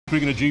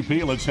Speaking of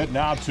GP, let's head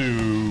now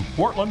to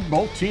Portland.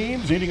 Both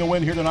teams needing a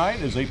win here tonight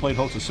as they played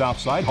host to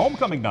Southside.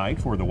 Homecoming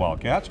night for the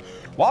Wildcats.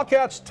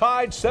 Wildcats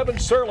tied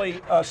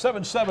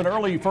 7-7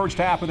 early first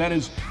half, and that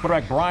is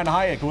quarterback Brian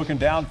Hayek looking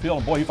downfield.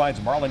 And boy, he finds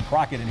Marlon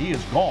Crockett, and he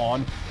is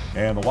gone.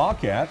 And the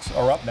Wildcats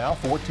are up now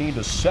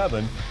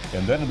 14-7.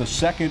 And then in the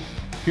second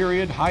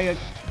period, Hayek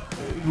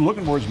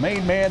looking for his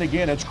main man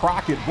again. It's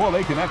Crockett. Boy,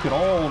 they connected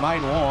all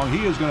night long.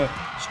 He is going to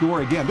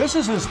score again. This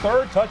is his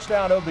third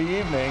touchdown of the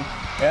evening.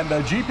 And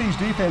GP's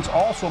defense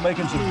also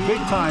making some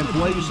big-time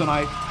plays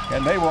tonight.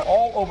 And they were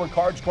all over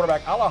Cards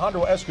quarterback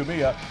Alejandro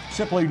Escamilla.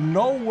 Simply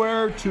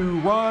nowhere to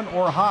run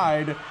or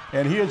hide.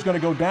 And he is going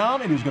to go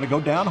down, and he's going to go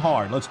down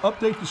hard. Let's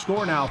update the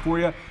score now for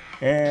you.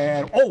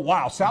 And, oh,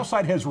 wow,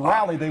 Southside has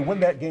rallied. They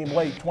win that game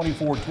late,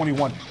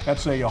 24-21.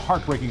 That's a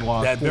heartbreaking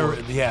loss for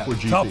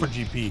GP. Tough for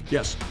GP.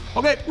 Yes.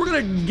 Okay, we're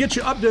going to get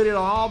you updated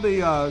on all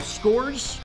the scores